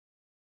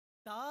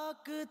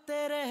ताकते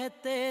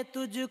रहते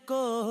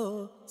तुझको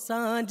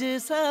सांझ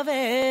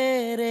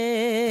सवेरे,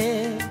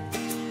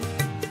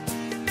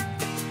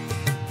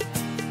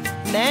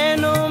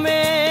 नैनों में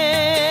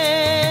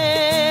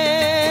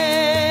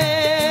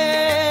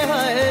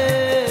है,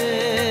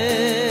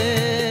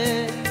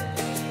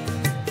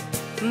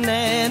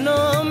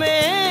 नैनों में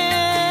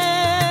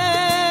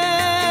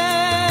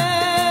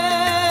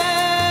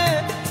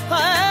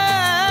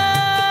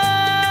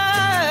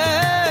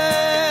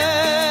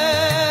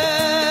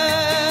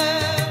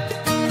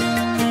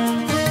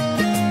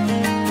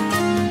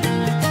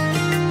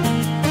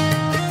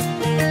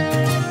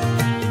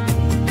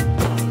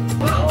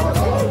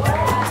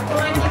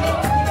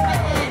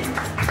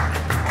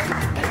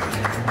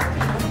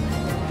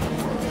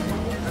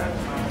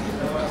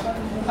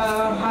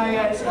Hi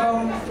guys.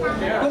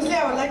 Firstly,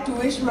 I would like to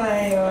wish my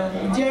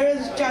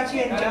dearest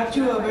Chachi and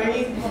Chachu a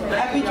very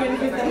happy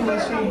 25th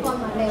anniversary.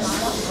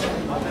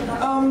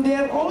 They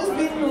have always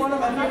been one of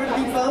my favorite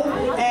people,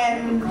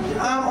 and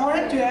I'm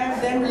honored to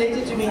have them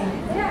related to me.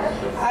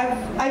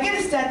 I get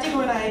ecstatic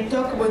when I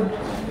talk about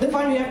the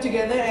fun we have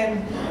together,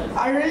 and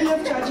I really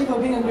love Chachi for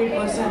being a great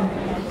person,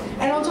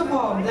 and also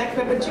for black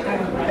pepper chicken.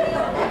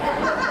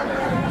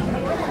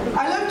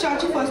 I love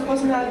Chachi for his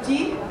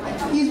personality.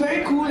 He's a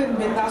very cool and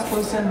bindas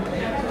person.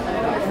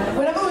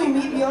 Whenever we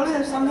meet, we always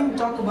have something to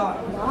talk about,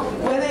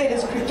 whether it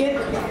is cricket,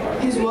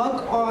 his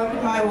work, or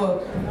my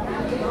work.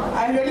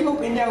 I really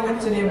hope India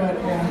wins today, but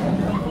yeah.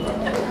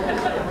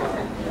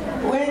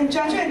 When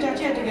Chachi and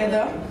Chachi are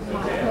together,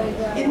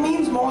 it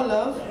means more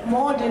love,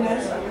 more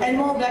dinners, and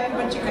more black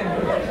pepper chicken.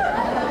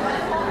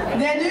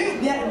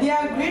 They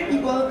are great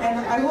people, and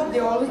I hope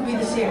they'll always be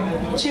the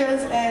same.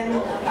 Cheers,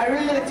 and I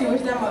really like to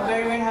wish them a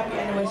very, very happy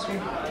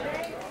anniversary.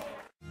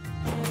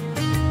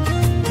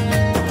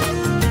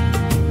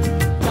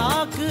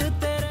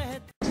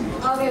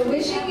 Okay,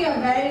 wishing you a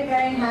very,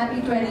 very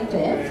happy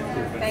 25th.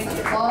 Thank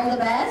you. All the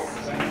best.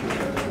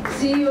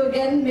 See you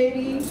again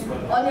maybe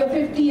on your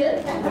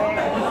 50th.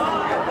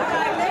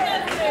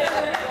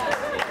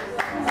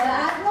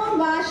 I've known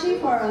Vashi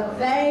for a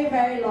very,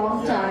 very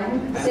long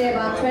time, say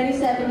about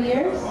 27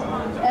 years.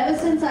 Ever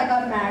since I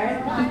got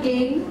married, he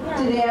came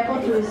to the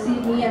airport to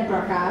receive me and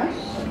Prakash.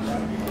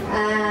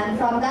 And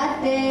from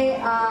that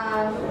day,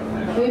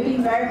 we've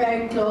been very,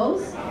 very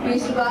close. We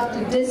used to go out to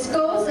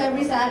discos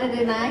every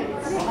Saturday night.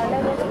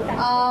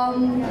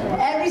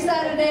 Every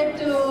Saturday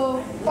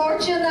to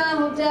Fortuna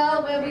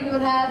Hotel where we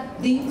would have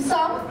dim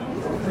sum.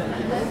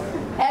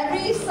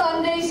 Every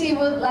Sundays he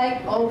would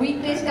or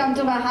weekdays come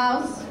to my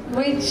house,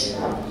 which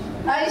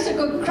I used to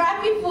cook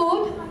crappy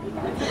food.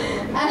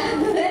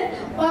 And then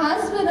my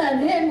husband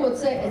and him would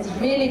say, it's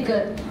really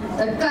good.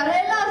 The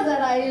karelas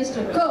that I used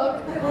to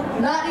cook,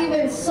 not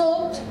even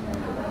soaked,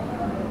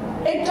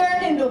 it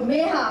turned into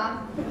meha.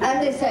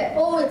 And they said,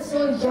 oh, it's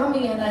so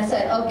yummy. And I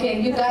said, okay,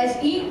 you guys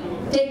eat,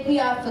 take me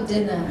out for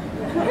dinner.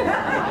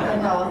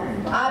 You know,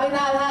 I mean,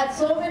 I've had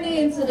so many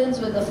incidents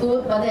with the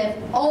food, but they've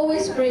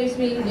always praised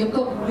me, you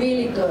cook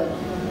really good.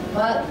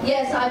 But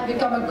yes, I've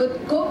become a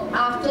good cook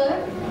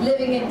after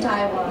living in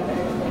Taiwan.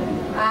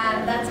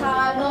 And that's how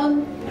I've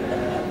known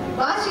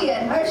Vashi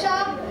and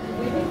Harsha.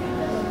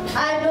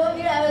 I've known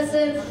you ever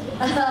since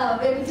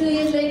maybe 2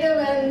 years later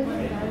when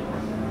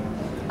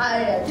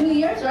 2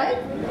 years, right?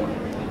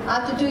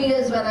 After 2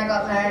 years when I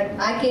got married,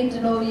 I came to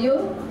know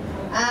you.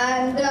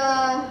 And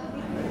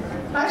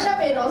Harsha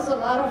made also a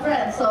lot of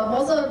friends. So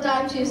most of the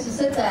time she used to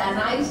sit there, and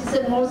I used to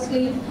sit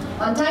mostly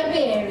on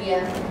Taipei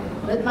area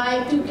with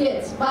my 2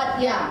 kids. But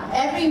yeah,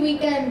 every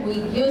weekend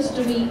we used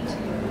to meet.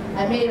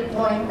 I made a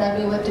point that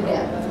we were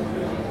together.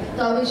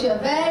 So I wish you a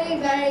very,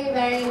 very,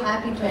 very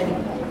happy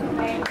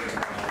 25th.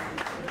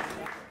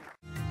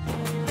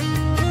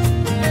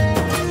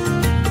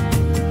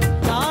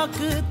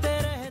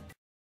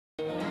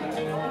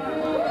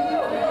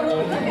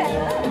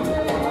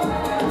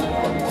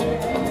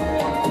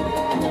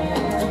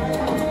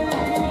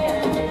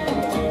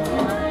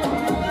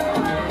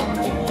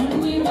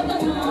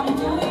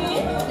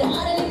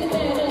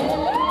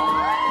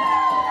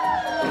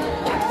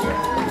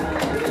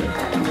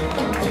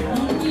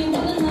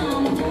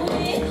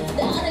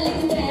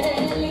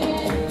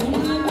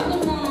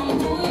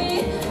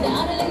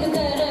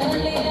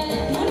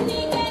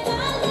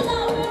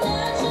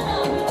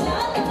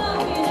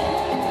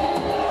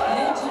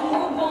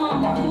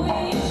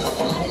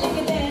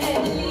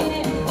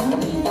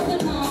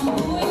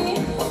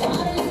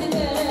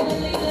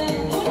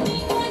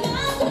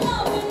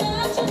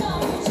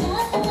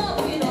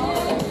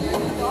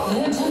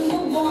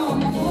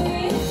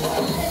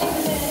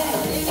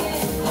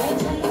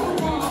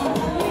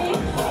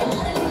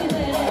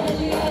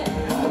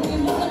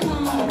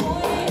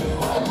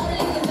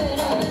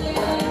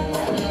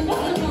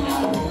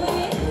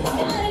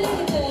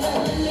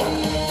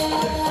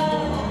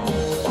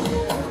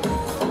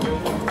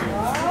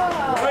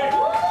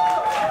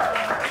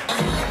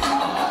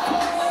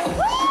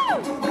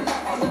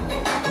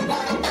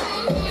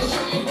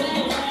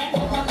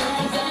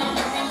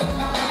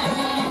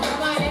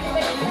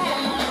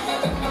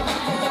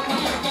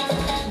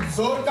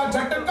 का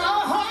झटका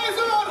हाय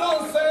जोरों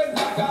से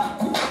लगा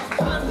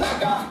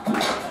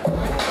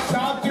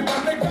शादी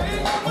बन गई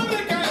उम्र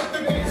कैद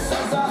की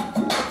सजा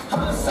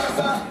हाँ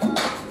सजा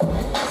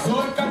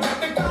जोर का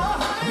झटका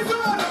हाय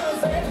जोरों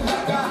से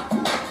लगा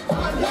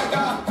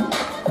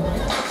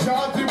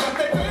शादी बन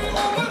गई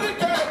उम्र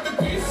कैद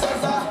की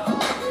सजा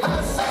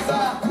हाँ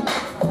सजा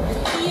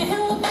ये है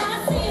वो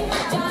फांसी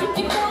जान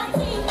की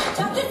फांसी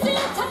छाती से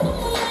छत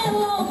में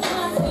वो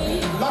फांसी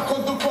लाखों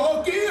दुखों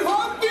की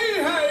होती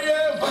है ये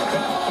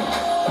वजह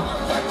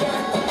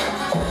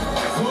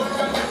जोर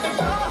का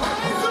झटका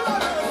हाय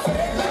जोरों से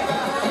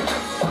लगा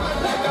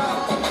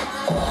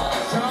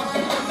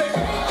शादी बन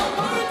गई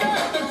उम्र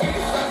कैद की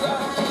सजा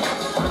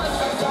हाँ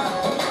सजा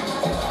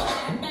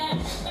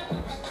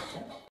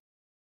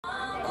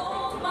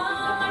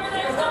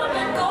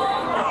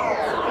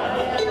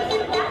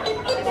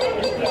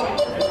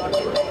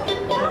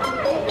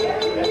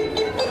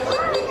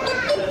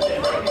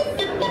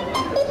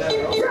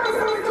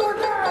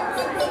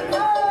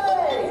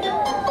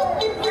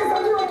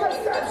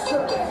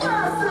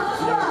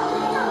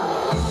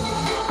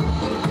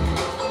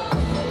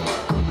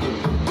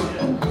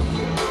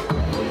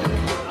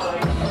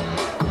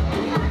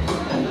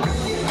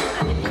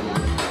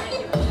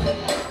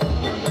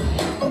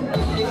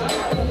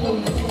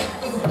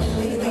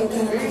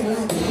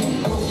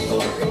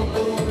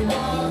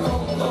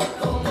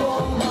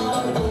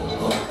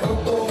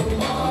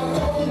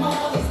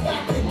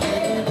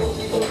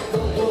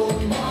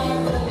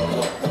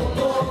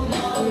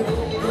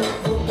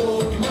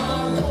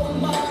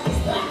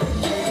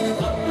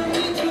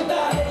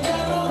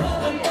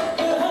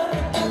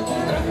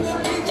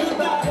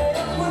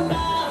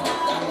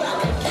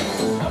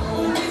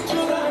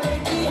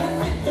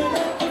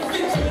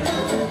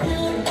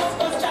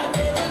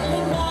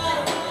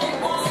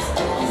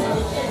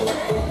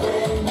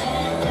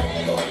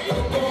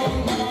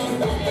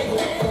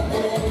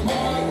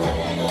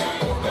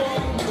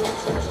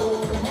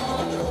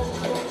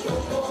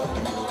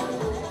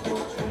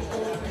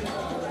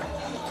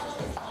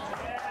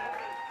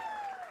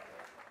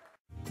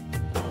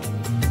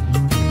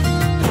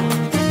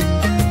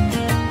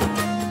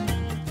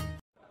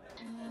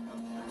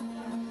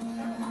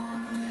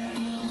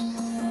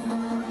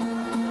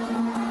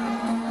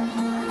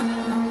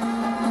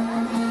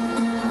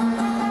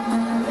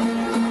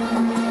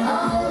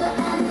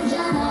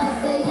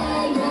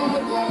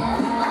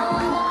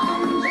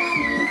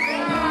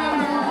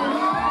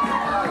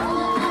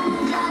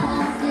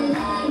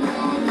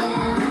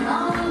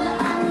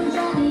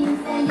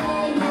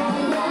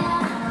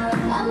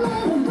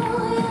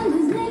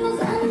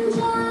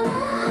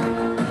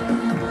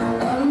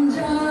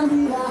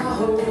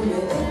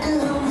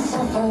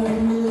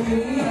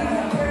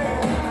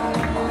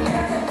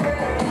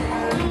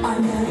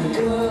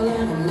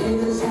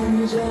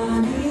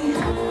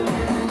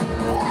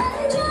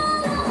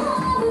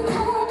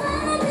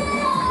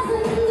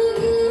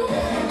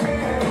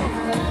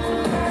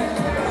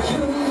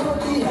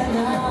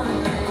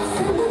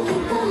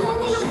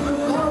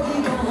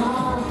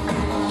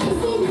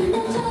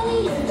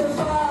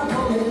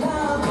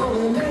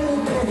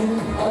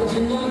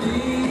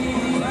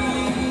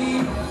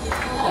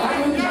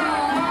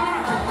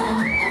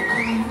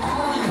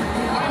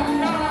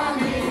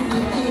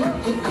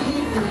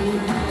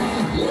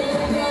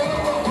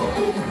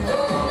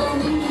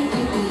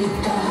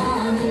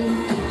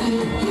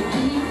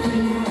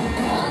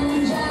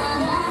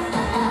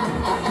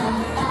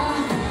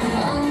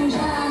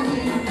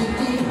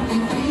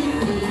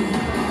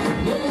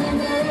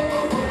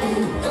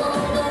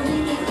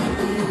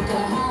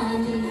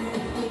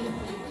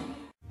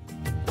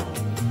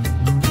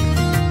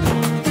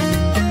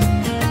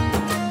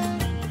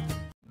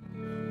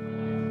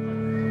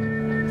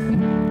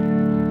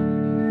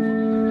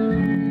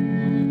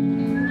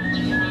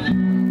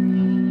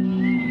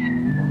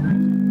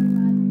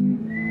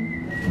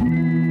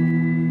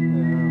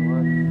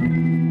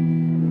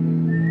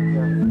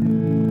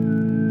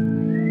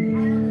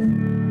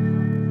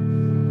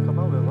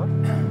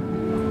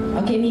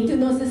Okay, Neetu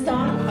knows the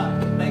song.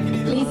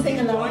 Please sing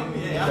along.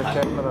 The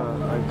camera,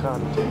 I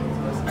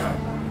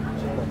can't.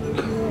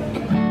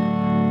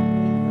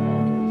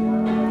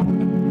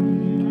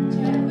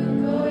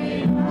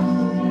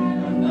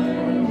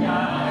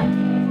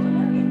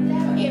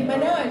 Okay,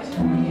 Manoj.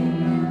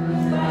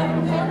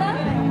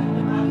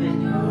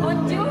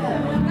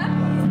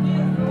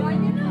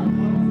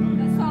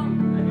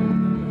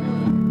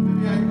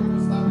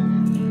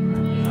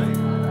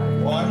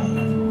 One,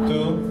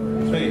 two,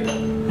 three.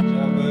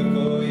 जब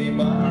कोई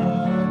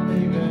बात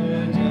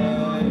बिगड़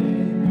जाए,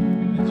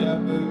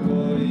 जब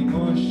कोई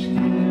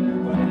मुश्किल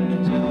बढ़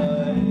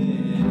जाए,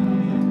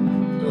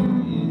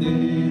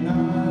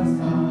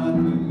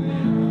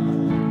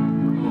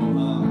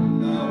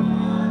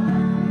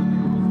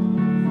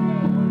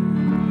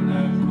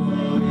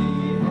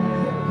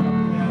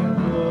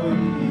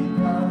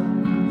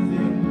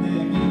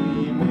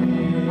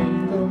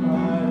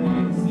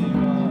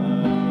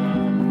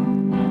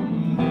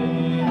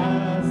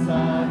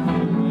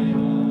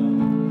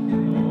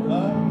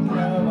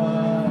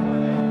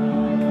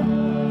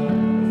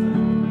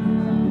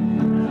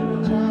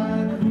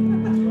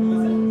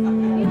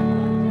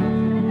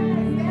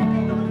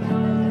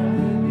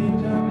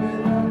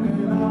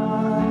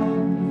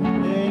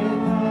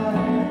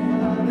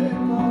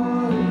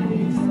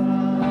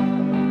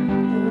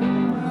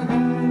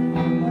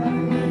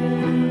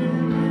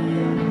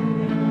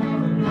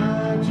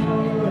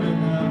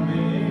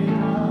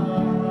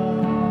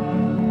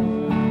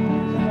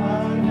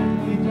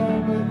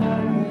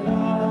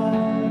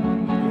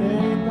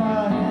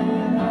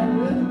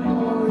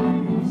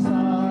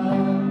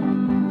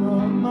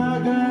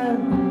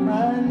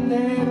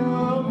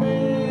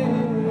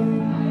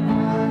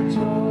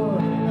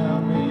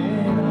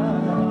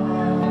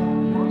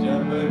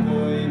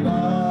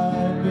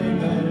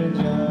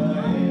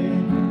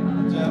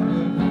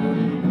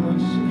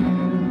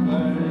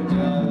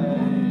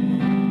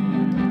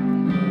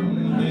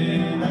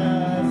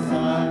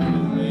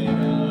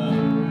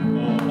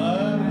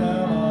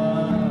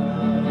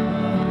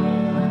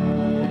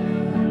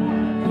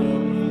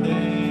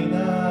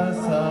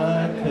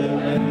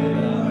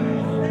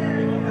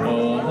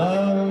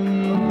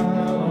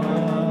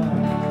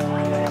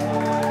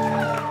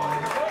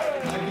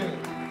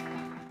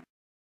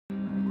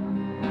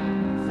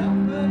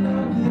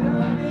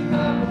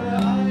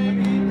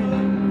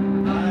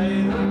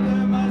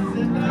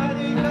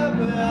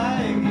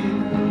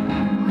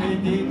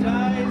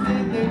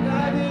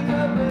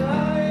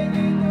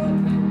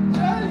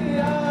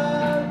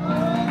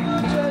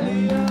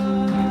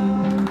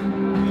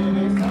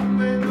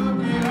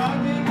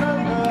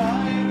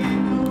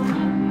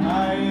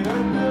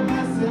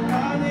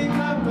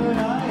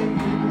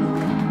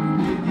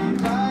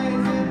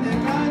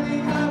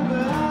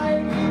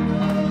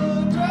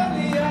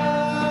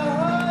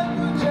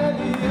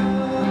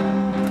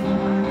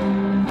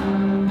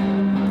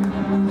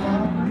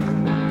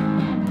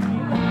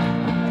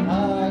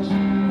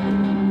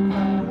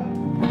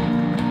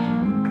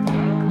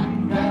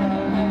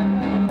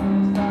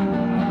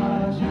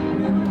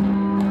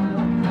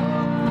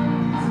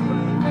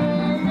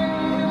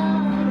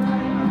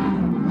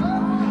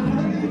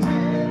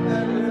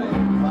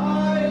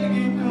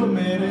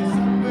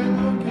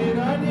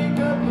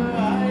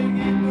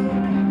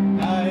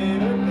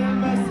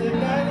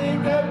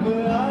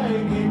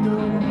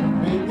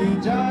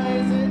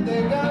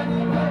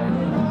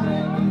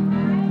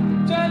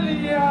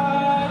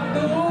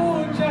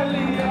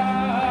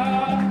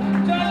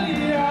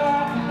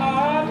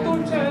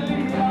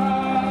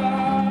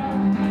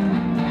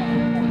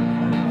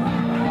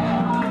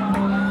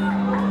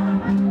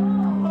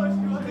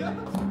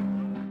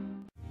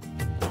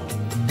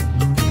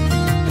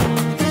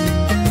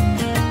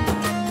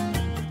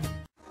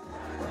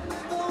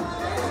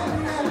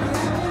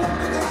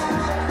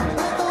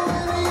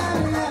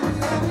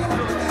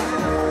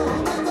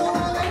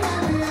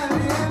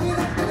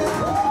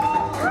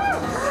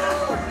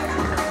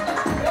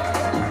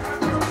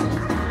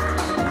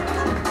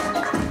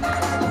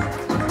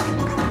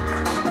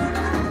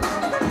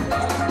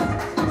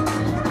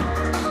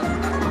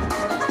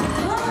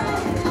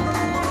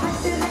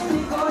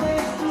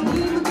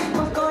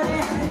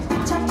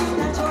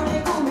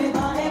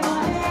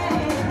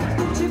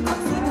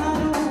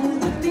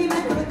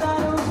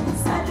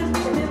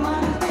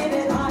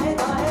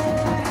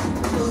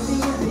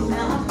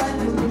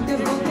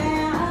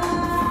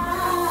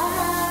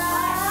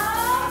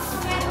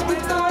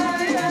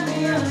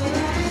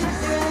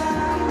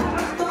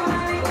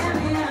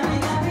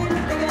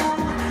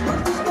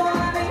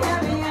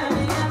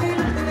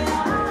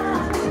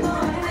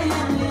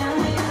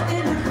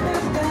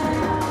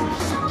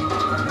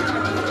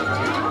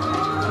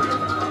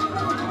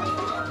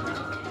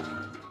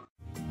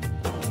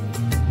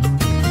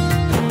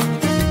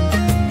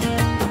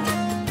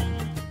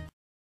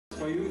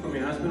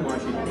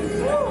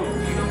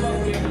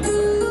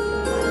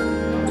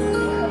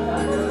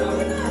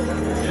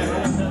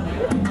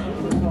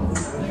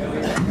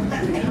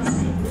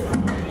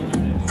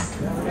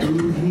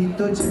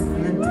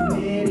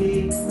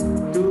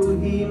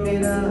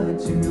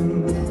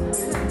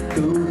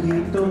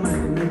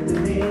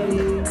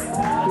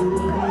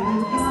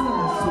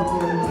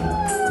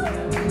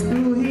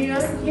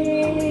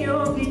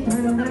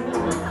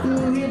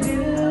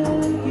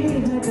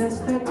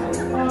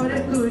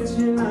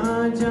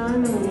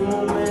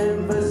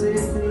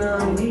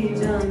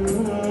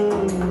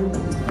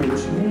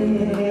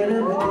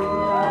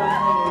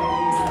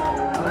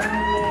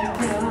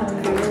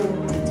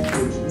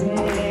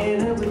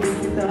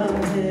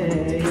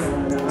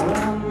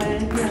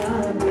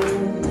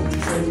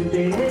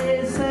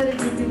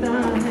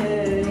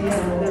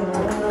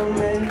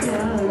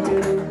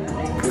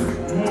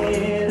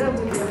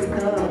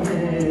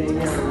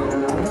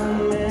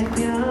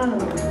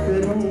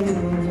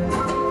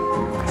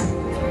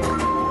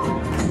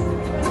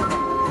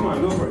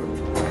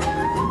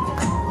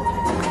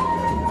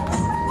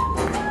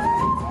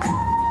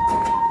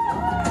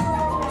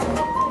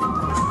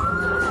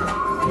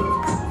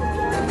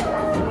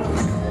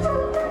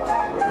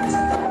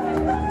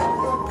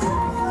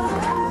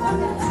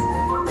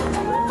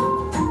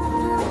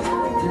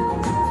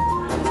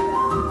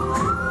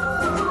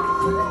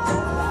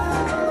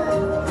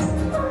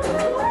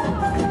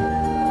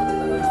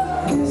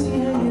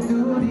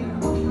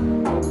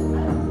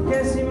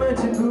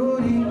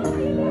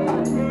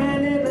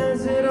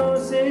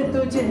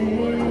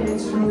 तुझे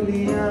छू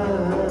लिया।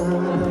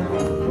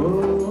 ओ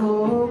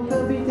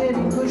कभी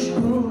तेरी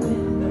खुशबू,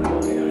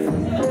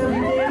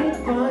 कभी तेरी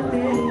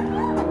बातें,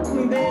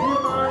 दिल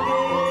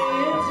मांगे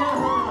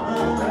जहाँ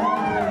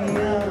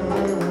लिया।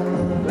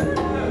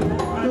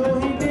 तू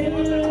ही दिल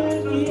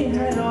की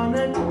है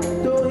रौनक,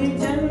 तू ही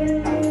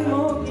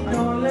जन्मों की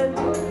दौलत,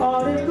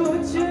 और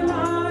कुछ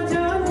ना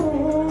जानूं,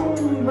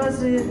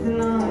 बस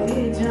इतना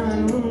ही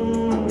जानूं,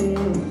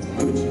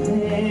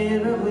 तुझमें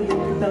रब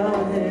लिखता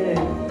है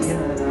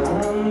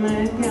यारा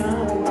मैं क्या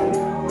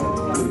करूं।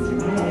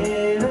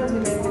 तुझमें रब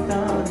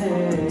लिखता है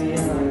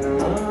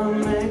यारा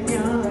मैं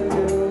क्या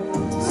करूं।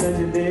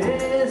 सजदे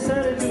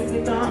सर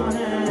झुकता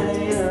है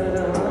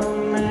यारा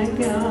मैं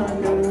क्या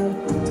करूं।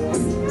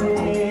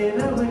 तुझमें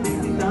रब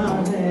लिखता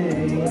है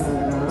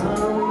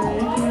यारा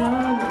मैं क्या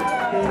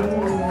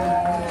करूं।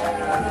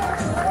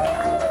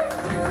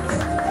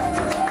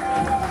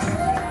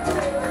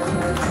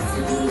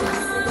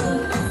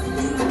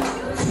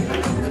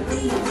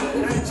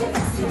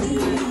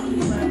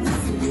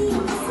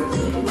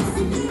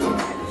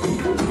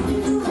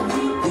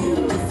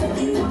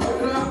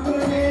 रब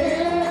ने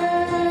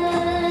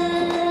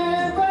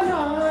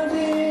बना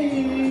दी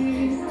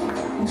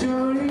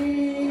जोड़ी,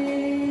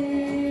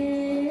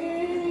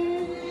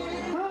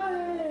 हाय।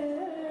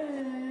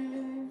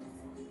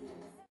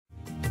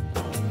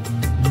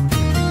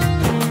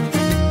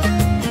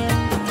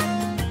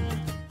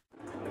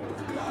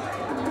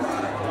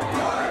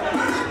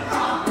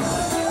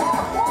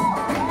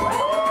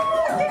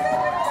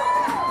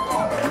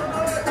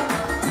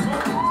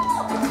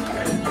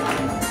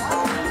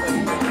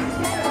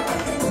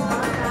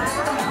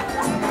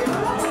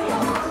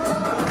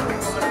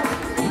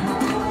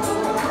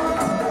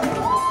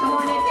 Come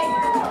on, it takes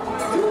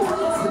 2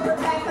 weeks to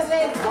prepare for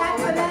this. Clap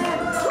for them.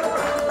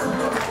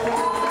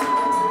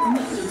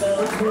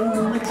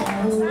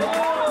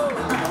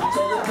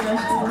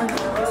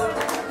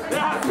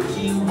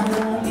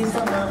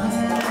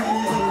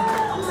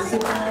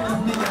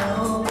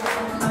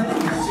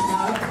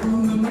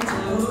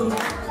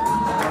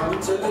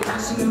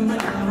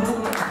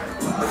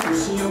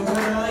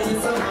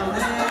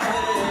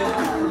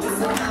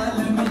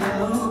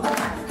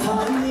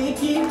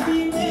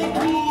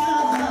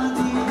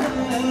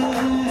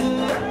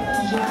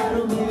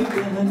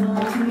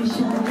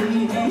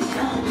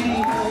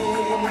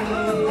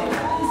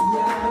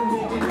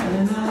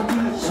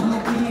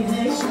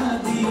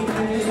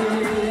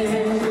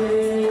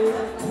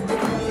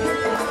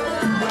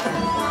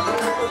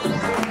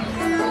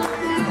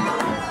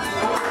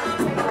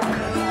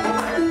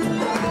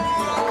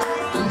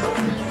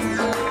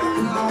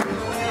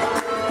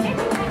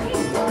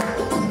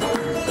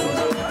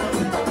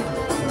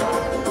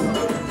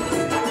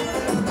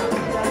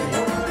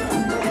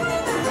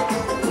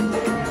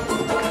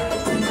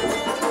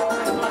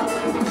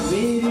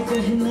 मेरी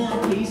बहना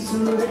की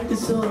सूरत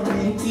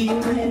सोने की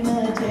बहना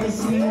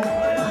जैसी,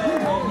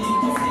 नहीं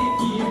किसी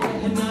की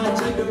बहना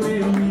जग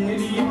में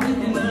मेरी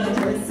बहना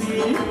जैसी।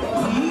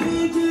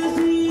 हीरे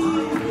जैसी,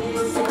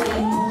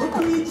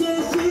 मोती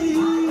जैसी,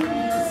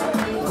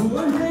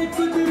 वो है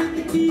कुदरत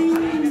की,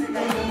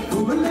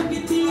 वो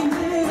लगती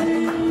है।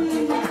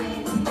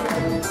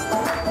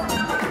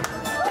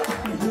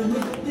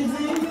 दुल्हन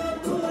है या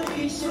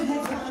कोई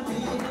शहजादी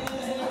है।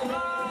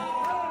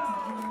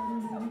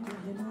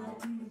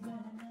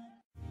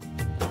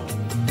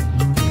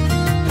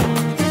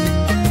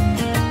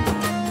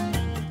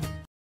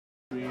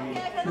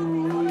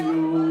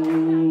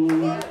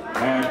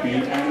 Happy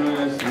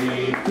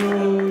anniversary to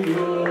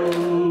you.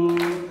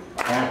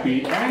 Happy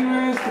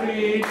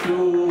anniversary to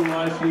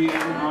Ashi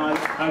and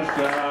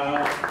Asha.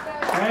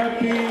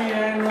 Happy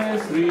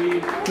anniversary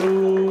to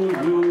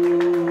you.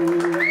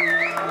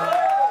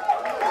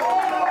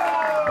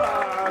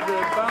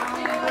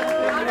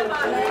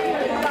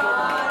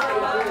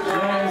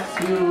 Bless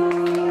you.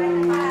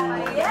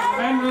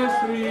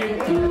 Anniversary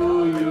to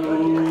you.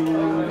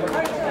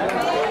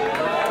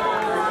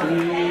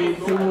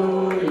 To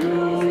you.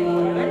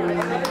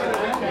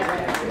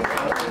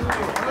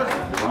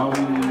 हम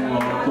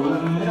और तुम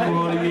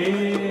और ये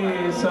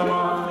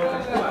समा,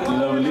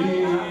 लवली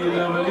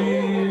लवली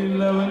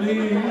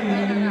लवली।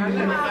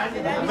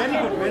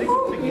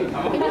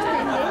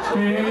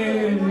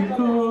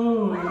 को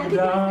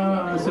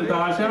दास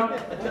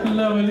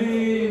लवली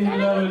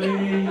लवली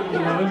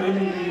लवली।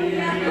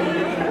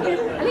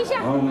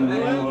 हम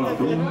और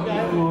तुम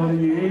और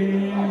ये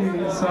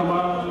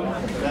समा,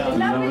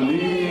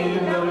 लवली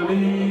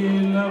लवली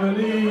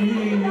लवली।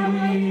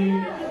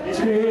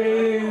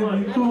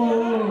 को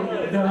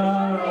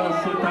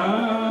दासता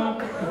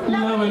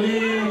लवली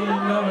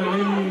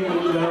लवली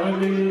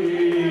लवली।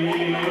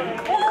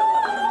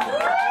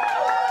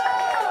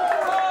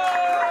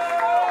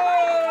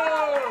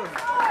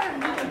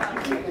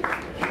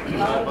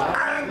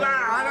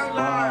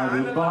 बार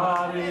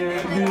बार ये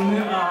दिन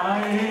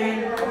आए,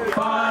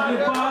 बार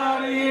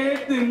बार ये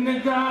दिन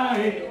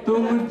गाए,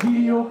 तुम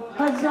जियो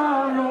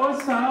हजारों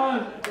साल,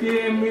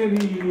 ये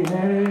मेरी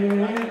है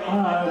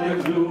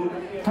आरज़ू।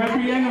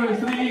 Happy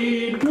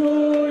anniversary to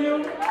you.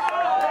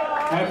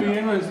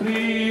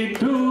 anniversary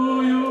to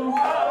you.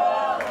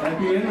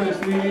 Happy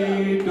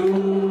anniversary to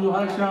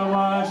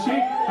Harshawashi.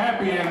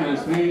 Happy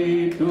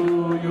anniversary to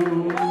you.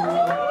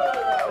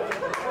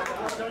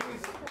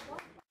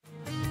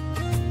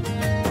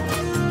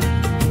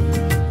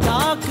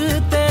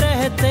 ताकते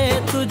रहते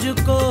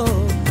तुझको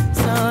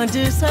सांझ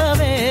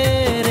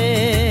सवेरे,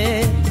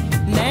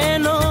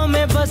 नैनों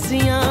में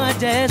बसियां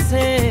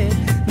जैसे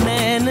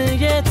नैन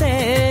ये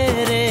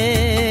तेरे,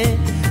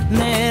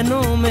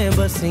 नैनों में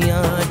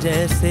बसियां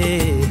जैसे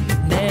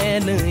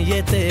नैन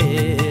ये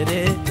तेरे।